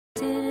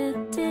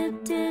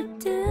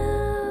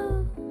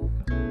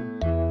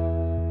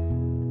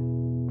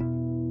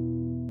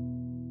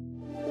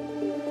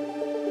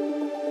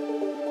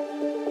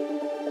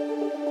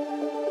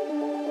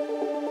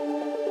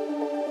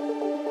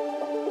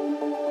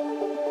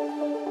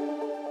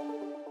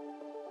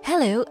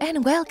Hello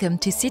and welcome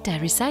to SITA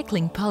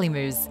Recycling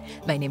Polymers.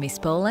 My name is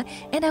Paula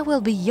and I will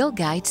be your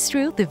guide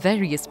through the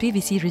various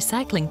PVC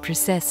recycling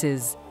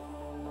processes.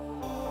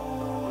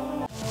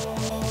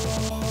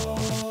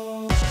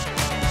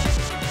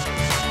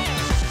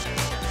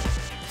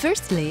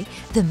 Firstly,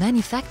 the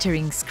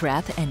manufacturing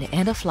scrap and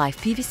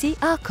end-of-life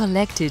PVC are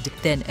collected,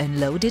 then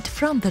unloaded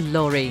from the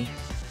lorry.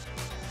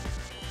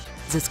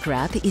 The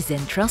scrap is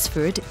then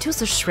transferred to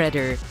the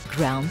shredder,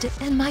 ground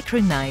and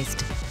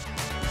micronized.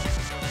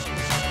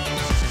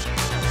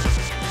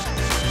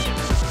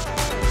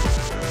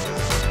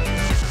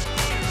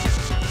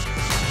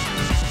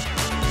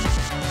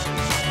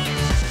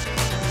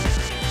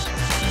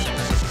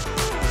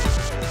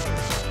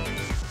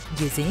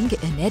 Using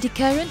an eddy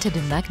current and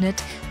a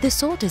magnet, the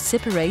sorter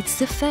separates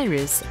the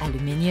ferrous,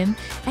 aluminium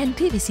and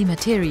PVC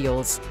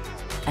materials.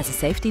 As a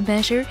safety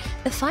measure,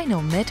 a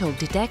final metal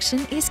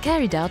detection is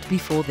carried out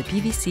before the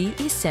PVC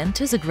is sent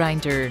to the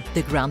grinder.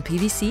 The ground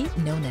PVC,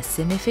 known as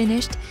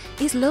semi-finished,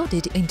 is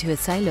loaded into a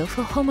silo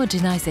for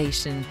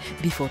homogenization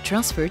before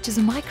transfer to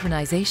the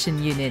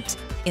micronization unit.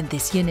 In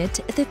this unit,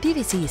 the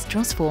PVC is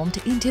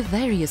transformed into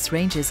various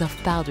ranges of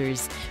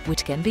powders,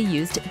 which can be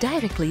used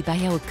directly by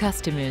our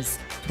customers.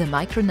 The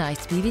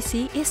micronized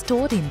PVC is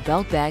stored in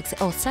bulk bags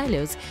or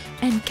silos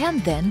and can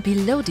then be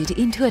loaded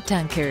into a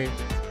tanker.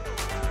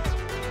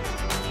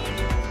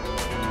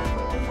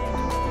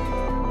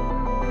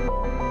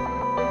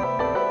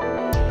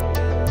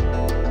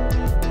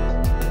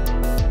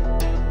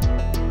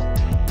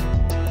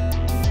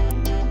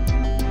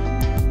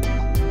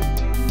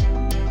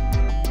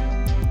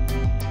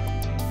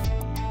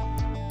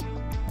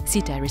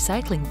 SITA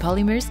Recycling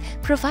Polymers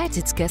provides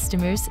its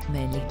customers,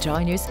 mainly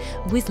joiners,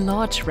 with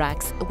large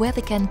racks where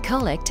they can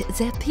collect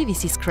their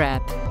PVC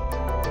scrap.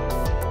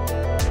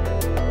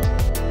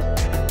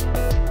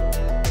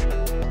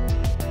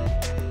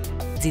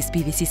 This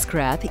PVC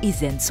scrap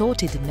is then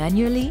sorted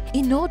manually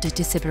in order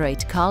to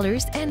separate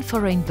colors and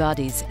foreign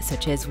bodies,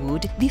 such as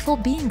wood, before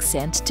being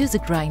sent to the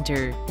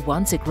grinder.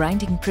 Once the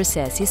grinding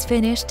process is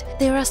finished,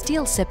 there are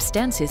still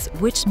substances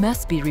which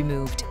must be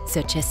removed,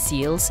 such as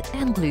seals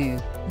and glue.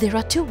 There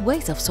are two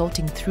ways of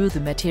sorting through the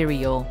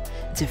material.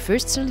 The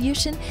first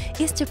solution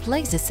is to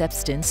place the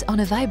substance on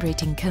a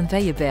vibrating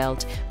conveyor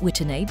belt, which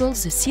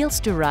enables the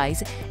seals to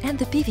rise and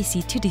the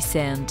PVC to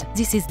descend.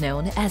 This is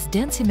known as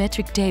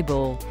densimetric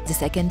table. The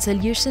second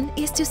solution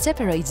is to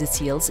separate the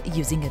seals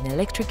using an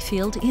electric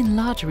field in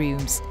large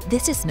rooms.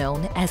 This is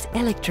known as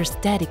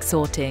electrostatic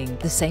sorting.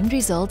 The same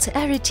results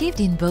are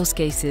achieved in both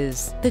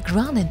cases. The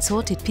ground and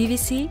sorted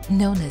PVC,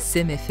 known as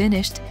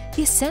semi-finished,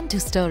 is sent to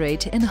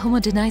storage and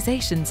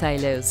homogenization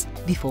silos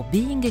before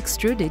being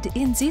extruded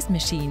in these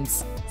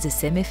machines. The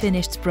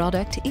semi-finished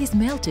product is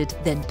melted,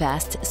 then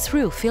passed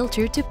through a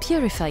filter to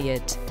purify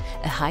it.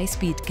 A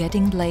high-speed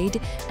cutting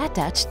blade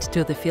attached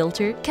to the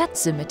filter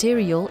cuts the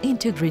material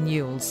into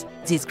granules.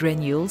 These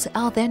granules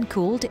are then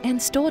cooled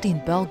and stored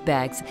in bulk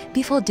bags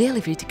before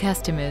delivery to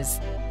customers.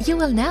 You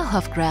will now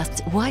have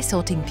grasped why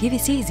sorting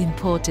PVC is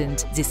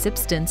important. This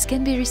substance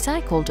can be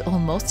recycled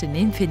almost an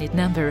infinite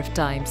number of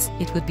times.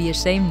 It would be a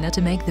shame not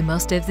to make the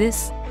most of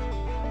this.